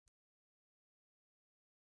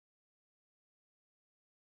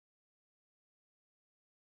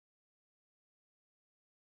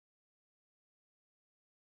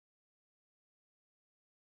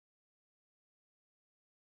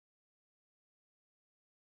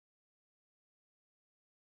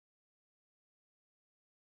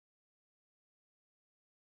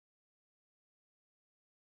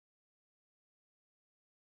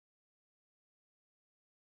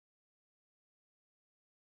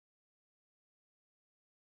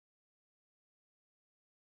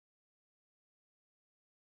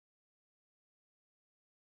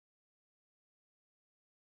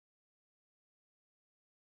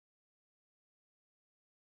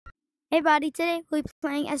Hey buddy, today we'll be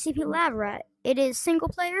playing SCP LabRat. It is single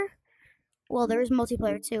player. Well, there is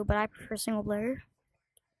multiplayer too, but I prefer single player.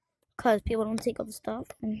 Because people don't take all the stuff.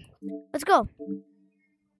 Let's go.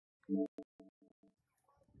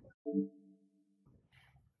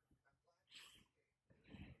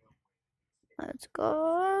 Let's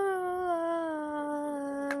go.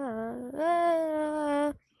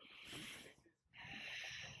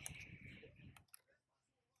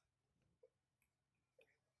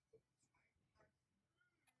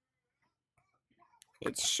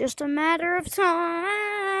 It's just a matter of time.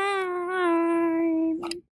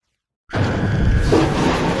 Alright,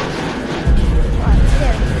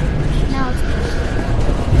 there. Now it's good.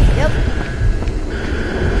 Yep.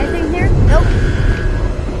 Anything here? Nope.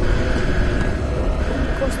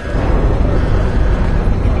 Of course.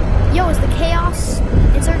 Yo, is the chaos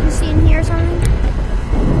insurgency in here or something?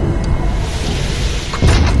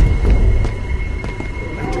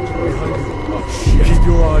 Keep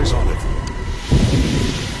your eyes on it.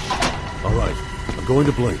 Alright, I'm going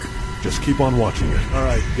to blink. Just keep on watching it.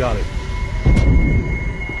 Alright, got it.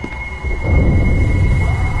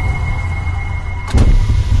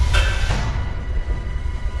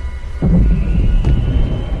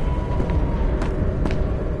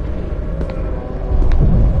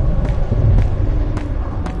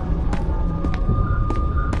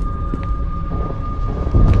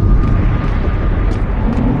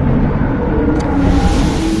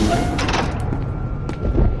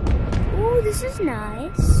 This is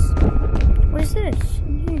nice. What is this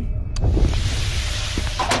in here?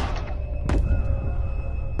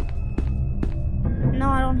 No,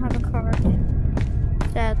 I don't have a card.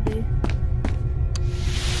 Sadly.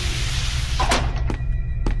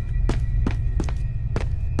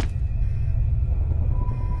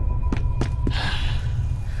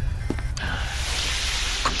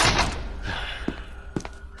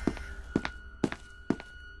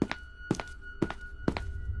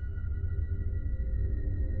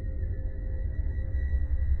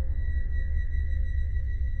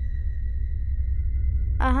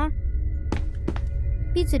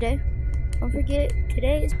 Pizza day. Don't forget,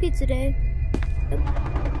 today is pizza day.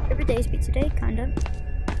 Every day is pizza day, kinda.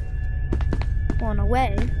 Well, in a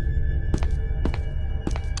way.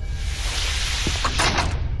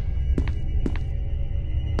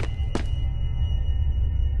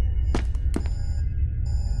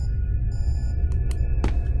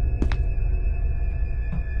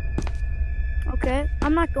 Okay,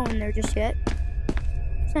 I'm not going there just yet.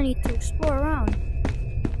 So I need to explore around.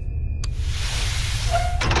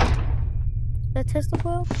 That Tesla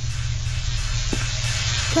coil?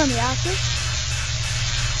 Turn me active.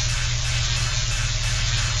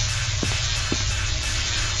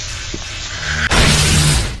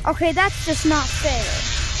 Okay, that's just not fair.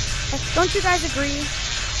 Don't you guys agree?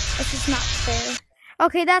 That's just not fair.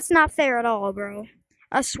 Okay, that's not fair at all, bro.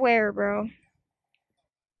 I swear, bro.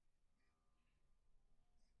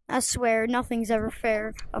 I swear, nothing's ever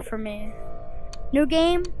fair for me. New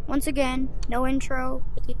game, once again, no intro.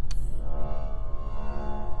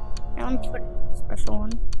 Now let me put a special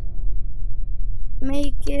one.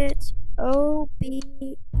 Make it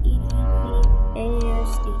OBEASD.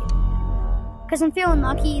 Because I'm feeling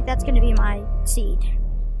lucky, that's going to be my seed.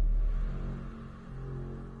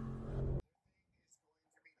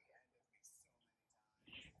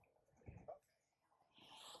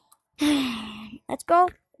 Let's go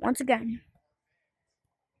once again.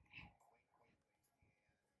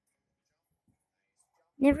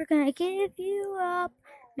 Never gonna give you up.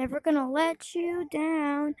 Never gonna let you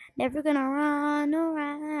down. Never gonna run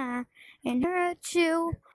around and hurt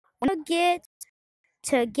you. Wanna get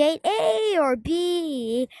to gate A or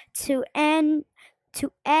B to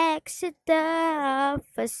exit the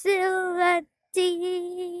facility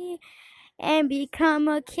and become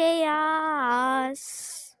a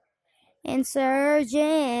chaos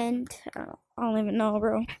insurgent. I don't even know,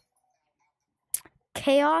 bro.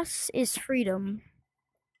 Chaos is freedom.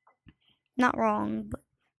 Not wrong, but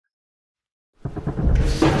I'm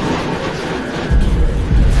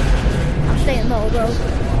staying low, bro.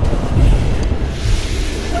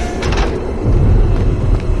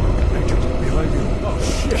 Behind you. Oh,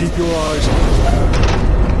 shit. Keep your eyes on it.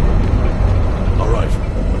 Alright,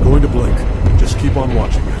 I'm going to blink. Just keep on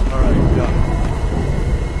watching it. Alright, got it.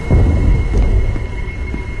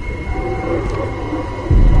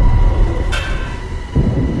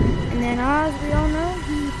 And then, as we all know,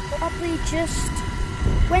 he probably just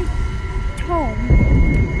went home.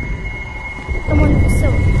 Somewhere in the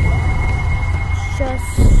facility.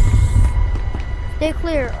 Just stay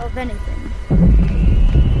clear of anything.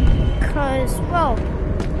 Because, well,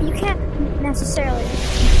 You can't necessarily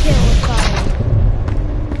kill a fire.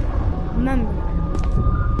 Remember.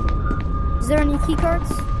 Is there any key cards?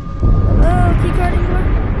 Hello, key card anywhere?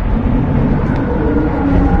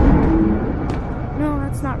 No,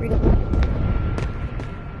 that's not readable.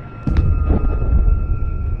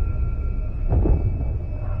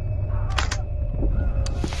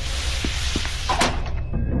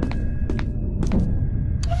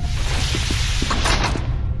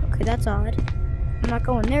 Okay, that's odd. I'm not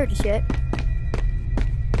going there just yet.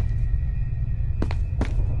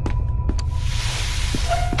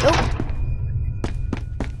 Nope.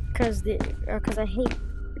 Because I hate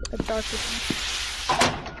a dark vision.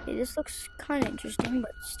 Okay, this looks kind of interesting,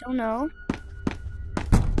 but still no.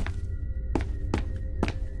 I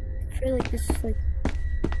feel like this is like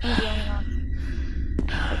one of the only options.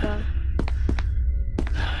 Oh god.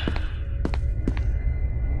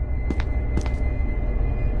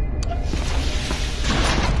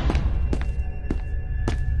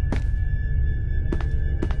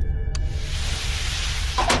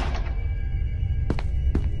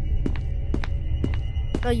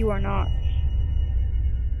 No, you are not.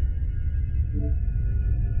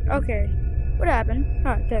 Okay. What happened?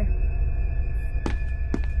 Alright, there.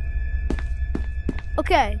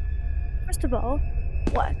 Okay. First of all,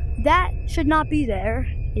 what? That should not be there.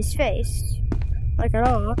 His face. Like at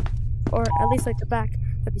all. Or at least like the back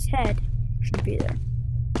of his head should be there.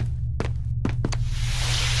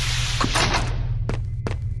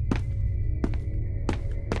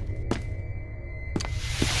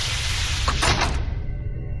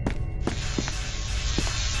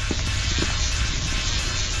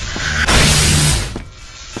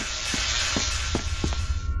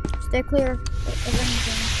 Stay clear of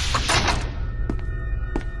anything.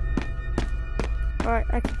 Alright,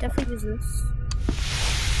 I could definitely use this.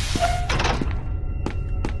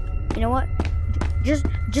 You know what? Just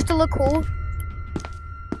to look cool,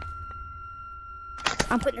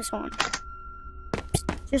 I'm putting this on.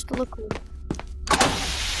 Just to look cool.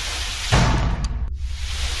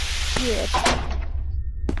 Yeah.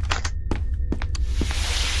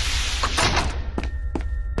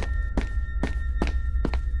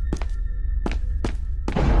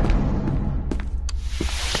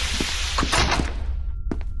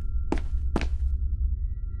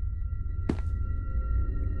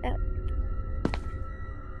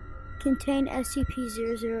 Contain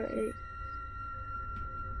SCP-008.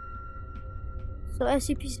 So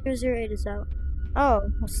SCP-008 is out. Oh,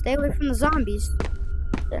 well, stay away from the zombies.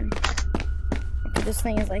 Then. Okay, this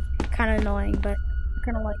thing is like kind of annoying, but I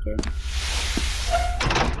kind of like it.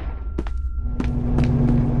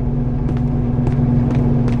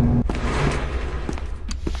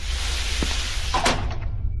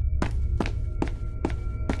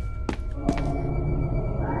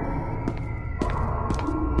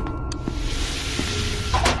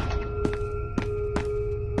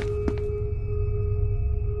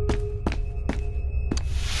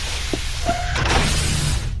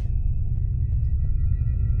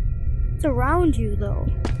 What's around you, though?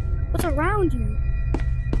 What's around you?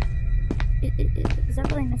 Is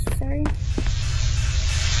that really necessary?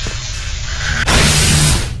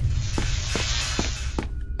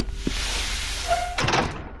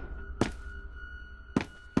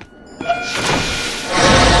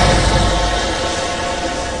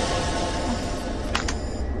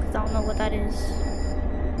 I don't know what that is.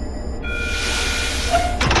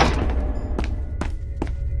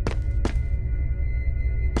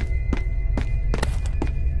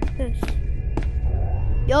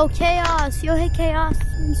 Yo, chaos! Yo, hey, chaos!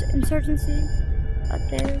 Insurgency up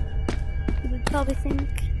there. You would probably think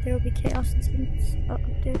there will be chaos incidents up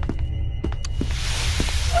there.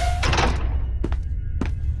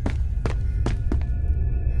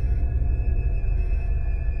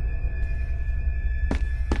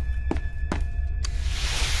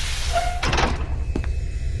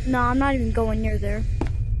 No, I'm not even going near there.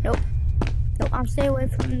 Nope. Nope, I'm staying away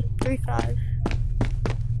from 3-5.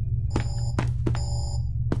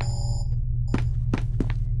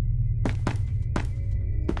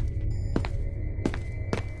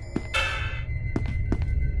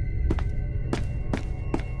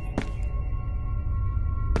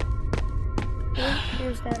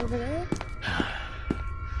 There's that over there.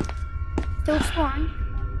 Still exploring.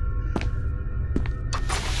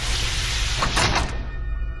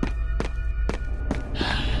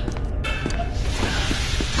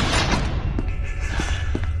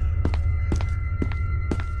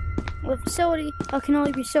 The facility can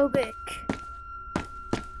only be so big.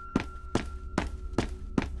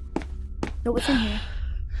 Know what's in here?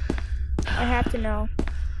 I have to know.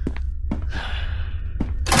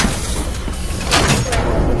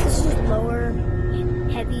 lower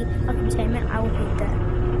heavy of containment, I would hate that.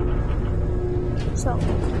 So,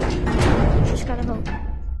 just gotta hope.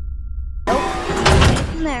 Nope,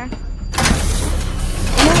 from there.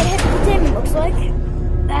 And now what heavy containment looks like.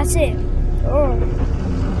 That's it. Oh.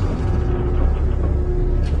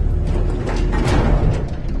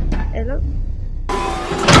 Hello?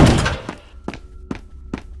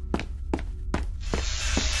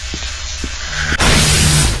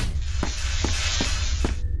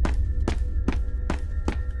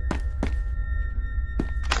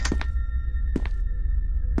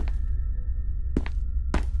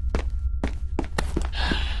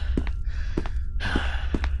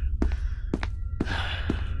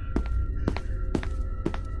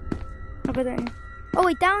 Oh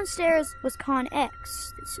wait, downstairs was Con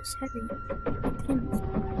X. This is heavy.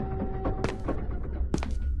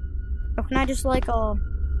 Oh, can I just like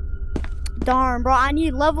darn bro, I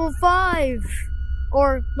need level 5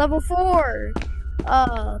 or level 4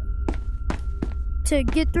 to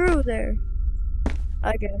get through there,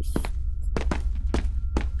 I guess.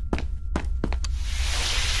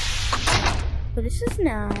 But this is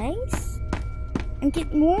nice. And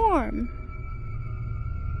get warm.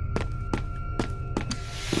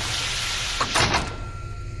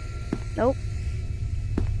 Nope.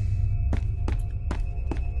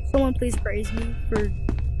 Someone please praise me for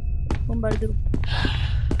what I'm about to do.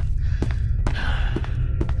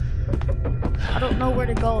 I don't know where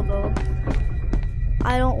to go though.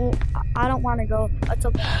 I don't want to go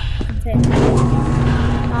until contained.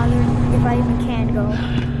 If I even can go.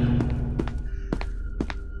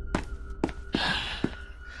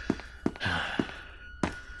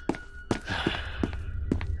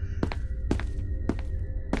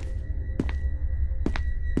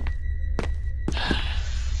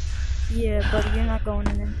 Yeah, buddy, you're not going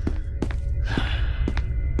in there.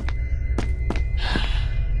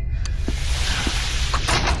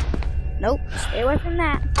 Nope, stay away from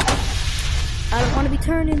that. I don't want to be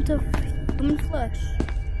turned into human flesh.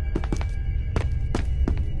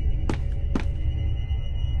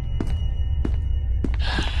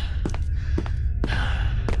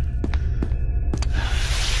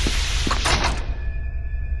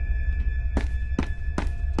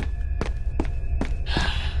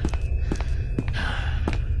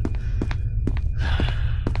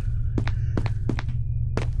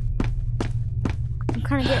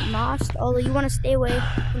 Kind of getting lost, although you want to stay away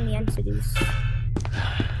from the entities.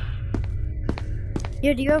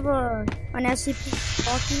 Yo, do you have an SCP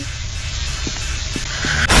walkie?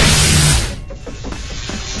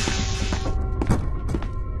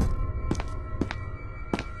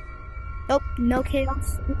 Nope, no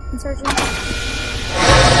chaos insertion. Never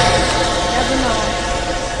know.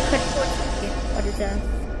 Could force it, but it does.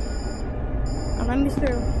 Now let me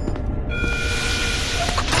through.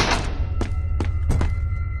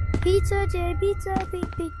 Pizza day, pizza,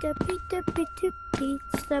 pizza, pizza, pizza,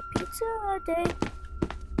 pizza, pizza day.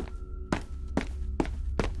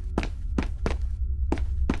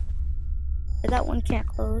 That one can't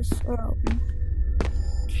close or open.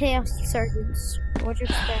 Chaos surgeons. What'd you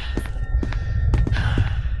expect?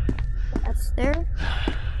 That's there.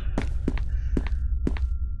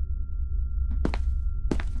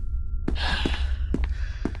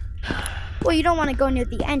 Well, you don't want to go near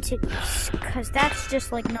the entities, because that's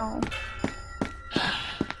just like, no.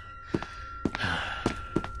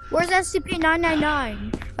 Where's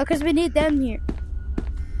SCP-999? Because we need them here.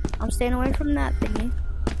 I'm staying away from that thingy.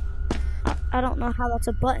 I don't know how that's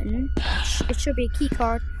a button. It should be a key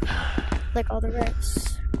card, like all the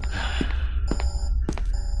rest.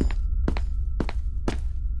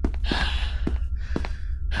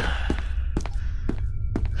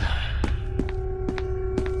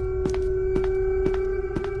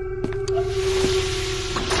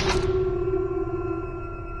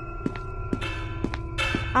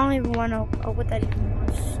 I don't even want to know what that even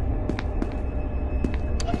was.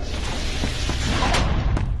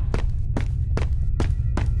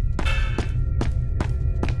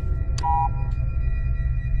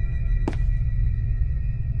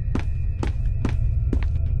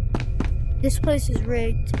 This place is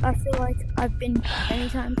rigged. I feel like I've been many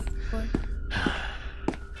times before.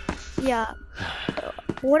 Yeah.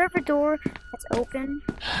 Whatever door that's open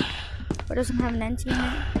or doesn't have an entity in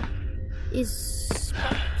it is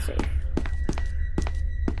safe.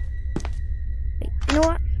 Wait, you know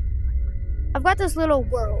what? I've got this little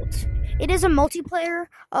world. It is a multiplayer,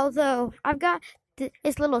 although I've got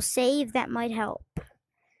this little save that might help.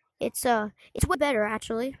 It's way better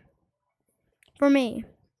actually for me.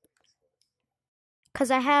 Cause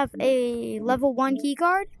I have a level 1 key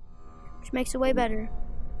card, which makes it way better.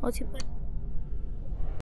 Multiplayer.